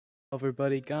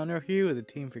Everybody, Gonro here with a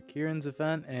team for Ciaran's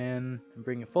event, and I'm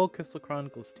bringing a full Crystal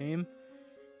Chronicles team.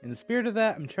 In the spirit of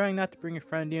that, I'm trying not to bring a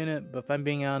friend unit, but if I'm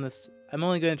being honest, I'm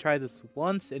only going to try this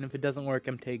once, and if it doesn't work,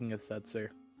 I'm taking a Setzer.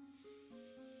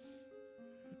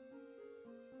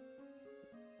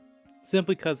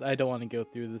 Simply because I don't want to go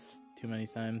through this too many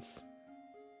times.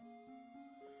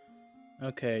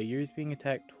 Okay, Yuri's being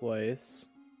attacked twice.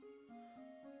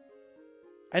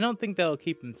 I don't think that'll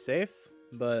keep him safe,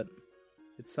 but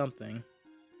it's something.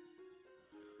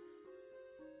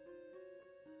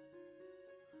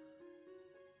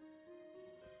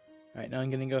 Alright, now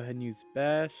I'm going to go ahead and use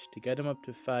Bash to get him up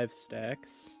to 5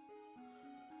 stacks.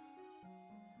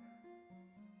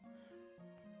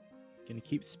 Gonna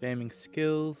keep spamming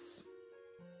skills.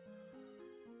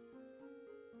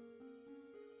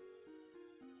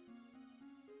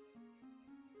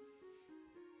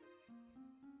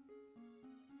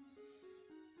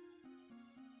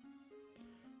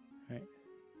 Alright.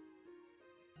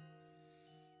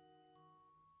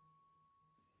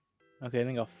 Okay, I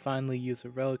think I'll finally use a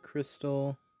Relic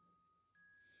Crystal.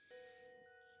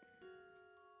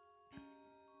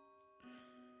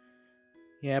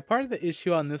 Yeah, part of the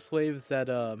issue on this wave is that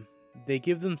they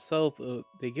give themselves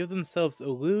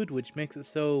elude, which makes it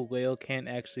so Layle can't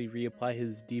actually reapply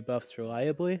his debuffs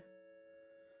reliably.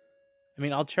 I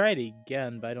mean, I'll try it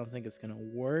again, but I don't think it's gonna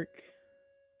work.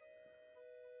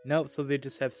 Nope, so they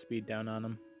just have speed down on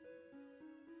him.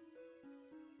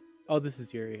 Oh, this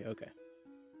is Yuri, okay.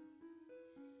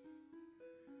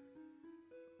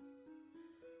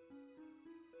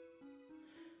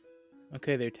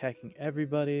 Okay, they're attacking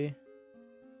everybody.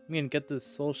 I'm gonna get this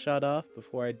soul shot off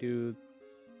before I do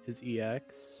his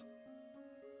EX.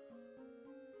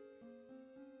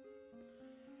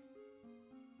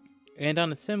 And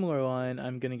on a similar line,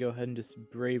 I'm gonna go ahead and just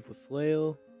Brave with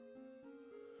Layle.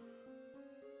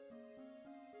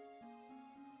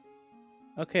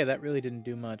 Okay, that really didn't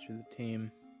do much for the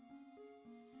team.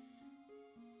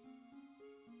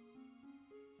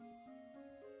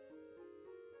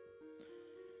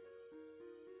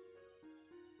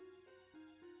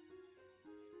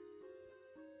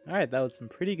 Alright, that was some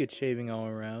pretty good shaving all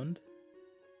around.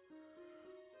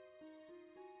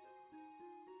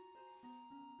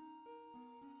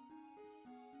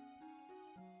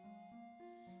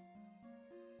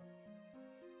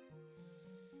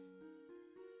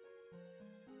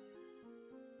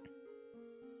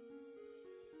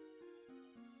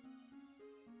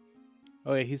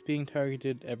 Oh yeah, he's being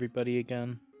targeted, everybody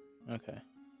again. Okay.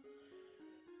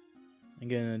 I'm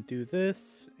gonna do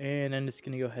this, and I'm just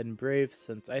gonna go ahead and Brave,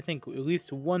 since I think at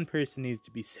least one person needs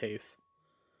to be safe.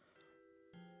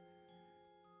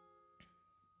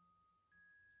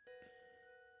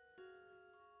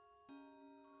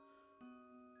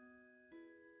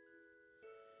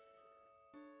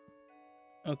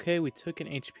 Okay, we took an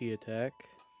HP attack.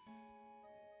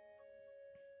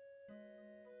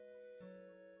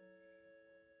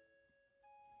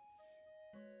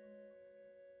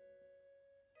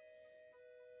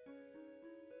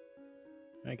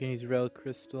 I can use Relic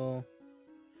Crystal.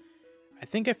 I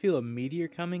think I feel a Meteor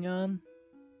coming on.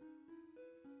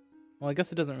 Well, I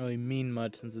guess it doesn't really mean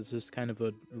much since it's just kind of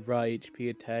a raw HP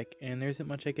attack, and there isn't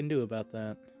much I can do about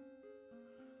that.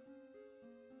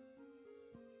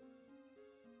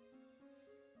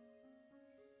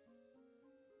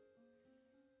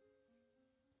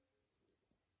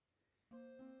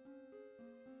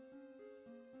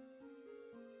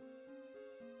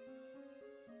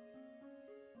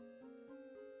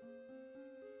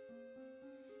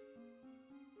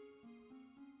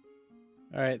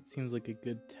 Alright, seems like a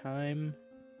good time.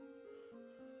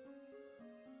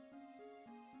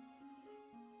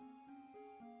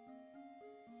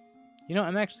 You know,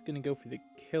 I'm actually going to go for the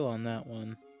kill on that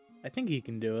one. I think he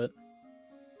can do it.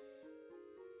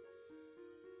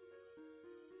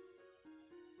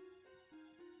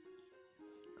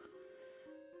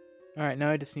 Alright, now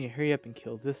I just need to hurry up and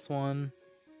kill this one.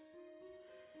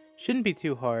 Shouldn't be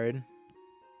too hard.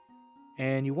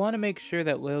 And you want to make sure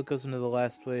that Layle goes into the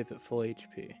last wave at full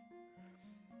HP.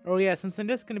 Oh yeah, since I'm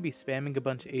just going to be spamming a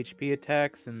bunch of HP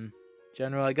attacks in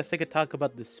general, I guess I could talk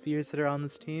about the spheres that are on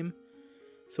this team.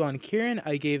 So on Ciaran,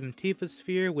 I gave him Tifa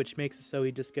Sphere, which makes it so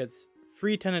he just gets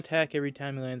free 10 attack every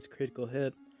time he lands a critical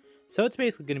hit. So it's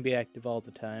basically going to be active all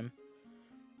the time.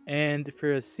 And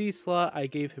for a C slot, I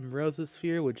gave him Rosa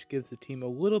Sphere, which gives the team a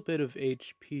little bit of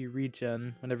HP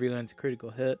regen whenever he lands a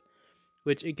critical hit.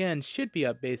 Which again, should be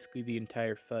up basically the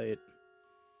entire fight.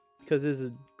 Because it's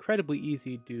incredibly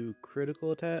easy to do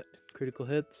critical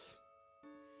hits.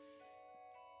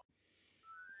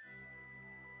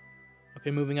 Okay,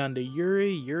 moving on to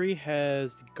Yuri. Yuri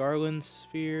has Garland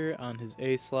Sphere on his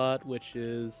A slot, which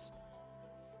is...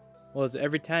 well,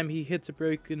 every time he hits a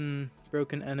broken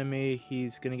enemy,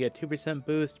 he's going to get 2%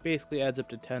 boost. Basically adds up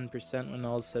to 10% when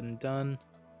all is said and done.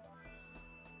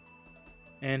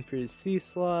 And for his C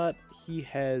slot, he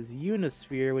has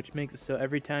Unisphere, which makes it so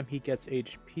every time he gets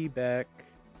HP back,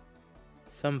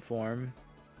 some form,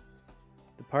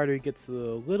 the party gets a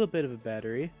little bit of a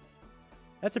battery.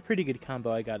 That's a pretty good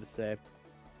combo, I gotta say.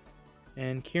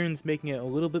 And Ciaran's making it a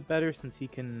little bit better since he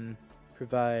can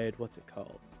provide, what's it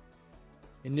called?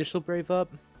 Initial Brave Up.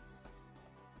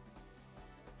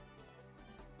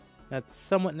 That's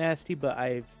somewhat nasty, but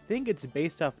I think it's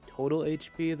based off total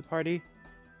HP of the party,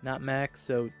 not max,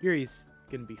 so Yuri's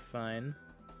gonna be fine.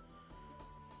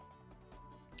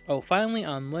 Oh, finally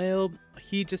on Layle,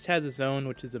 he just has his own,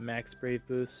 which is a max Brave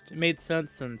boost. It made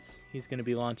sense since he's gonna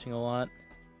be launching a lot.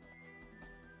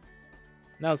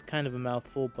 That was kind of a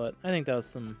mouthful, but I think that was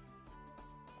some...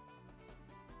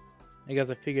 I guess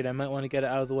I figured I might want to get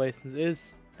it out of the way since it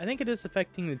is... I think it is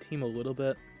affecting the team a little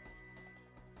bit.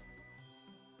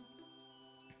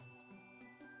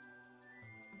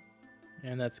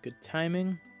 And that's good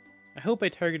timing. I hope I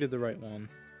targeted the right one.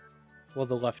 Well,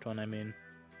 the left one, I mean.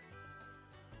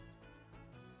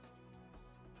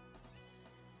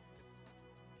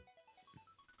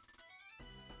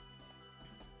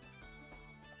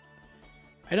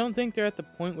 I don't think they're at the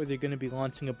point where they're going to be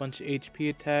launching a bunch of HP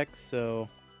attacks, so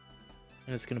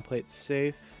I'm just going to play it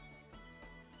safe.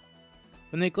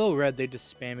 When they glow red, they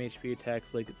just spam HP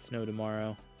attacks like it's no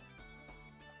tomorrow.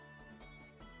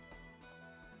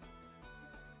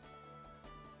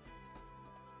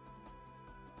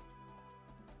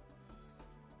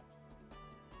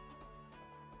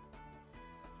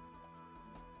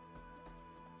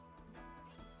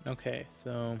 Okay,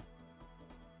 so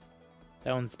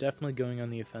that one's definitely going on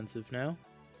the offensive now.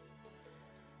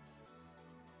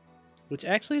 Which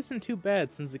actually isn't too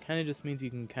bad, since it kind of just means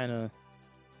you can kind of...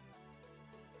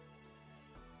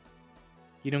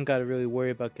 you don't got to really worry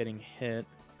about getting hit.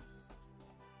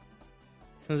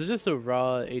 Since it's just a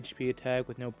raw HP attack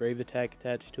with no Brave attack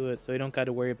attached to it, so you don't got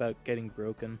to worry about getting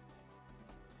broken.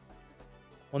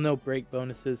 Well, no break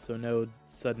bonuses, so no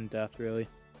sudden death, really.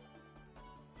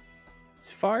 As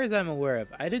far as I'm aware of,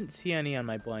 I didn't see any on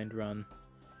my blind run.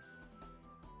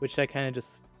 Which I kind of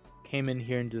just came in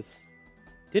here and just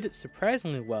did it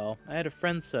surprisingly well. I had a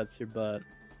friend setzer, but...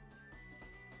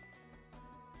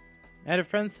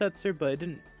 it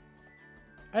didn't...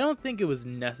 I don't think it was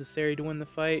necessary to win the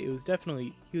fight. He was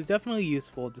definitely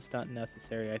useful, just not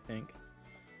necessary, I think.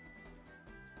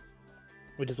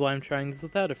 Which is why I'm trying this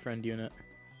without a friend unit.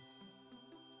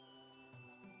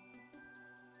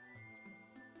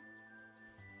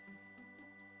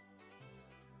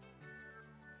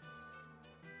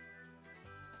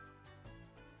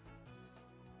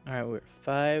 Alright, we're at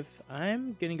 5.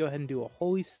 I'm gonna go ahead and do a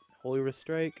Holy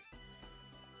Restrike,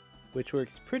 which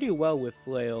works pretty well with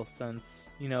Layle, since,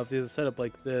 you know, if there's a setup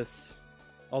like this,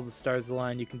 all the stars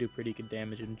align, you can do pretty good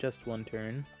damage in just one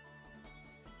turn.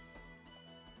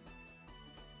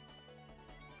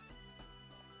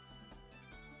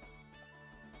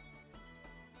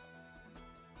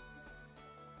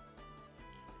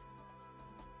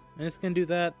 I'm just gonna do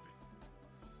that.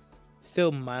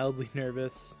 Still mildly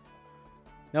nervous.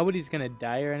 Nobody's gonna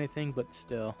die or anything, but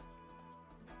still.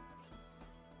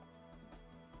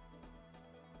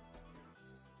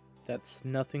 That's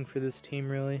nothing for this team,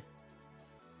 really.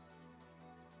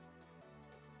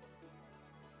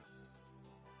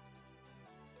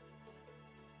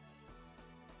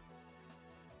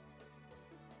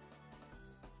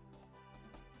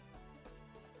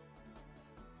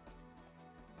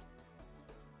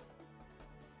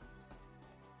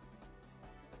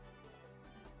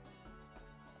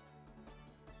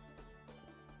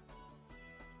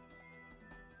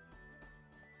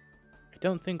 I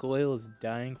don't think Layle is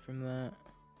dying from that.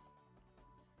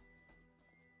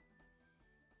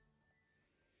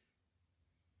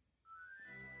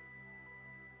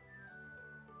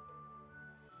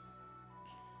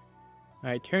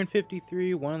 Alright, turn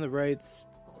 53, one on the right's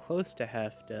close to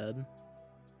half dead.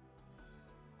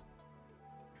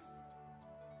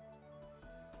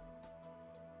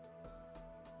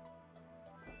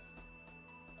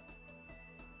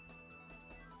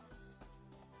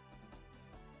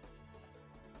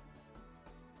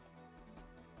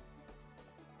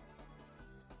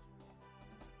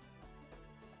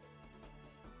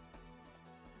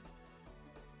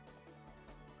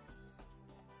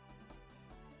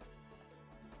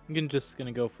 I'm just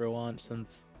gonna go for a launch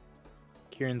since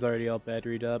Ciaran's already all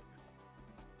batteried up.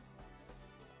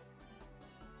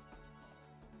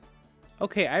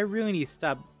 Okay, I really need to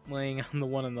stop laying on the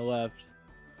one on the left.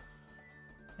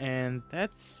 And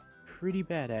that's pretty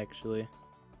bad, actually.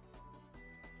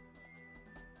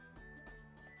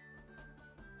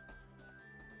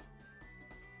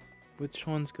 Which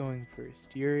one's going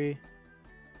first? Yuri?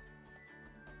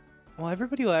 Well,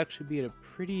 everybody will actually be at a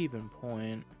pretty even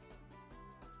point.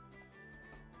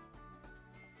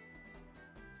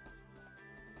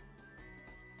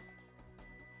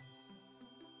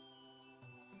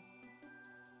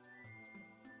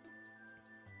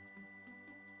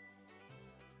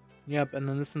 Yep, and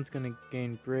then this one's gonna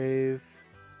gain Brave,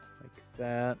 like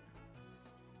that.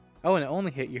 Oh, and it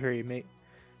only hit Yuri, mate.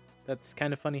 That's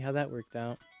kind of funny how that worked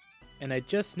out. And I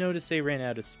just noticed they ran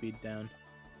out of speed down.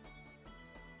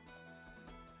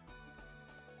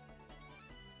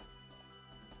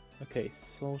 Okay,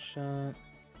 Soul Shot.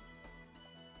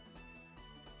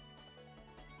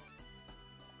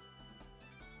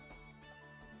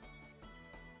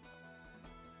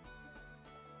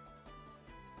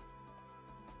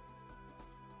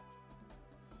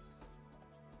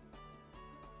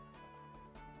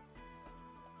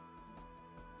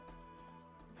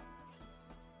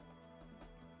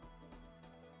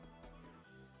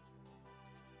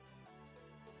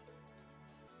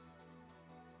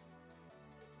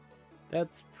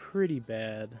 That's pretty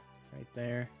bad right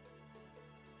there.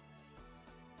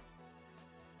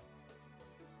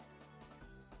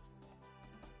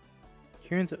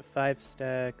 Ciaran's at 5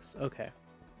 stacks. Okay.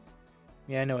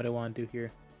 Yeah, I know what I want to do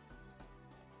here.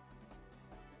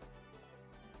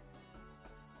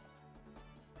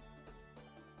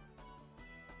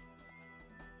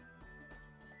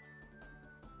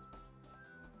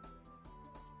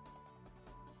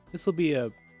 This will be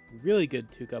a really good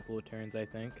couple of turns, I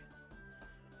think.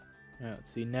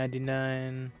 Let's see,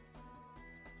 99.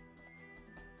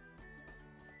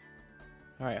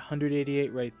 Alright,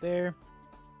 188 right there.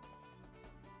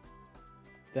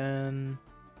 Then...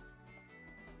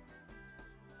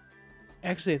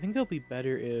 Actually, I think it'll be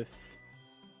better if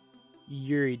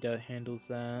Yuri handles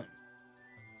that.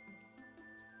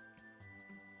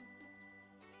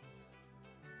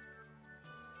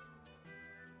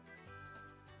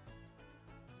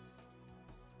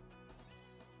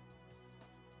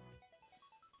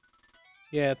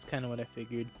 Yeah, that's kind of what I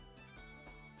figured.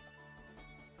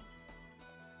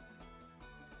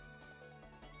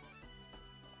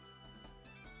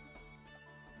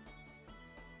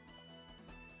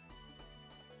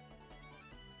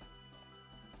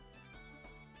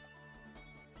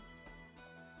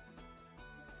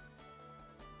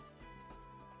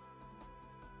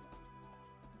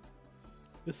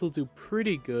 This will do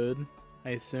pretty good,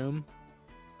 I assume.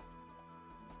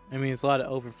 I mean, it's a lot of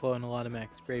overflow and a lot of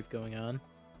max brave going on.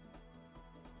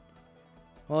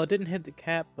 Well, it didn't hit the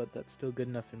cap, but that's still good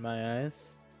enough in my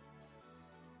eyes.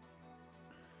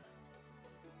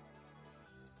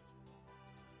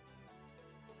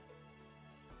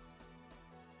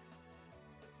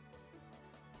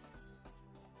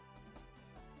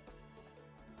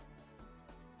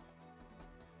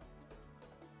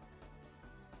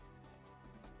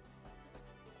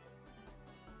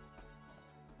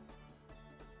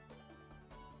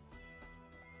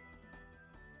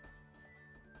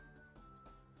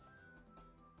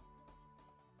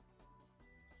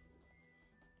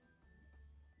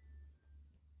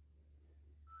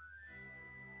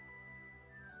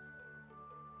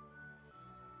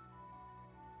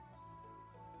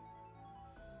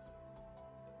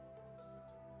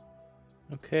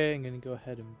 Okay, I'm gonna go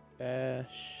ahead and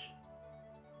bash.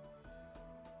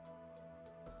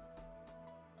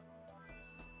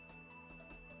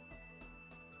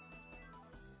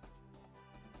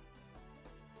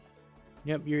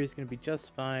 Yep, Yuri's gonna be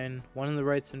just fine. One on the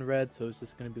right's in red, so it's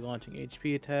just gonna be launching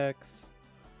HP attacks.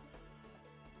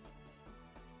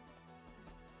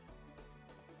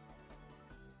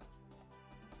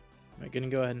 I'm gonna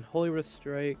go ahead and Holy Wrist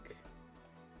Strike.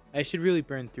 I should really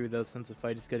burn through those since the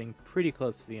fight is getting pretty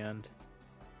close to the end.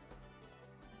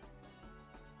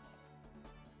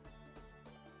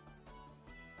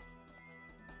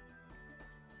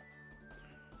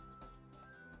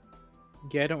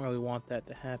 Yeah, I don't really want that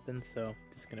to happen, so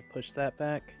just gonna push that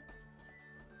back.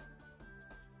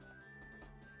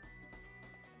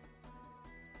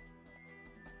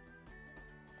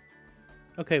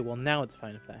 Okay, well now it's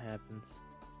fine if that happens.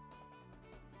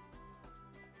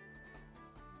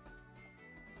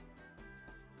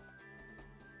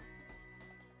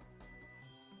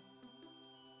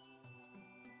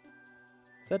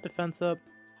 Set defense up.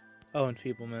 Oh,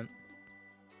 enfeeblement.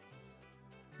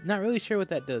 Not really sure what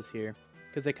that does here,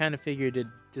 because I kind of figured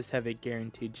it'd just have a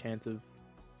guaranteed chance of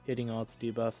hitting all its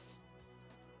debuffs.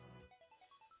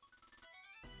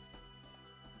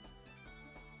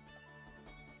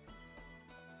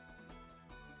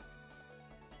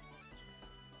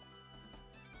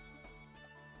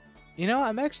 You know,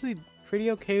 I'm actually pretty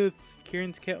okay with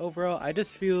Ciaran's kit overall. I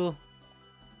just feel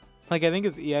like I think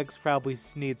his EX probably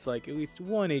needs like at least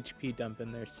 1 HP dump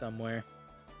in there somewhere.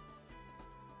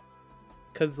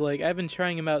 Cause like I've been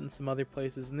trying him out in some other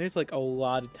places, and there's like a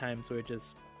lot of times where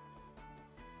just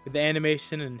the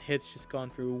animation and hits just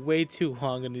gone through way too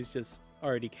long, and he's just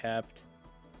already capped.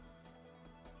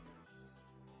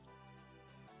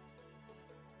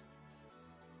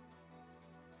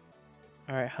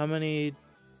 All right, how many?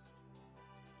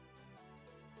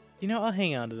 You know, I'll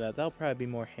hang on to that. That'll probably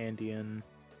be more handy in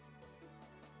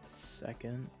a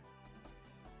second.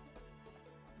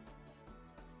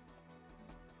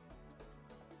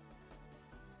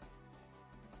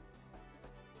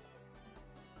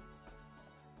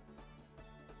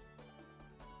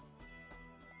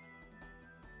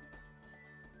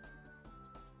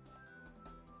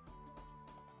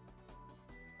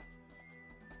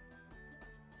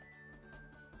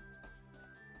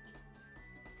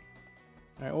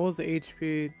 Alright, what was the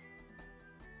HP?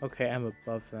 Okay, I'm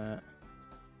above that.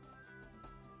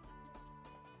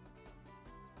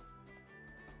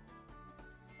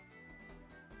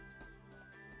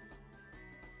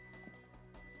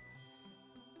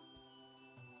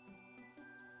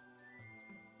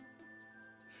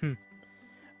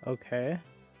 Okay.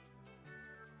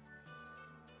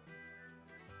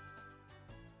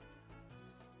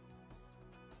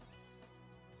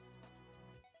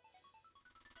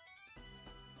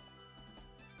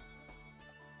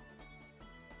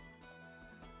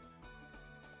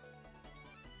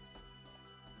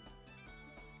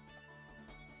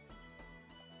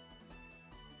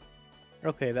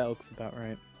 Okay, that looks about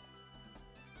right.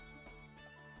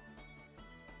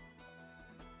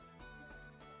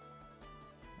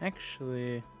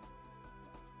 Actually,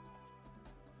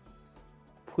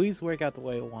 please work out the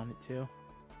way I want it to.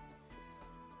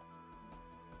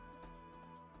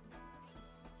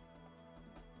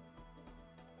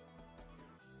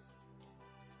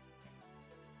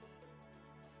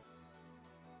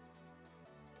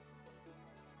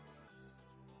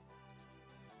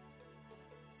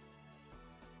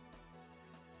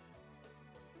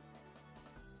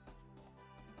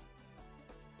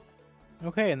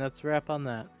 Okay, and that's a wrap on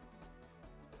that.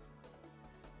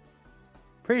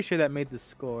 Pretty sure that made the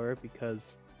score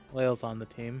because Layle's on the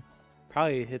team.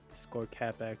 Probably hit the score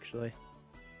cap, actually.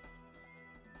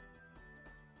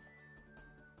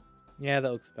 Yeah,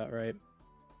 that looks about right.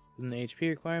 An HP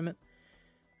requirement.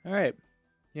 Alright.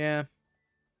 Yeah.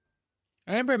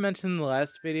 I remember I mentioned in the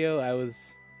last video I was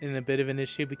in a bit of an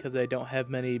issue because I don't have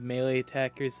many melee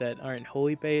attackers that aren't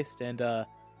holy based, and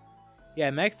yeah,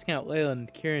 maxing out Layle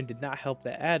and Ciaran did not help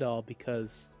that at all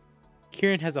because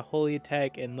Ciaran has a holy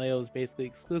attack and Layle is basically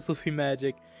exclusively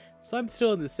magic, so I'm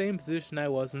still in the same position I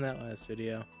was in that last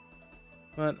video.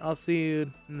 But I'll see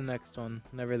you in the next one,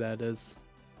 whenever that is.